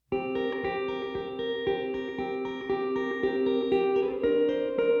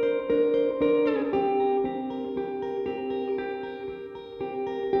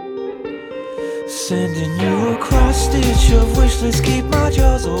Sending you across stitch of wish lists. Keep my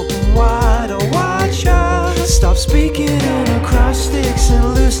jaws open wide, oh watch out. Stop speaking in acrostics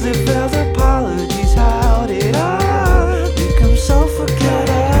and loosely veiled apologies. How did I become so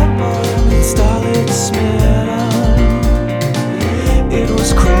forgettable and starlit smitten? It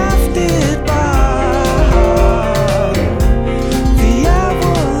was crafted by the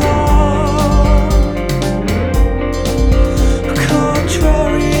Avalon.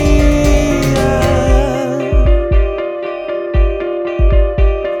 Contrarian,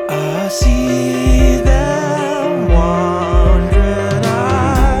 I see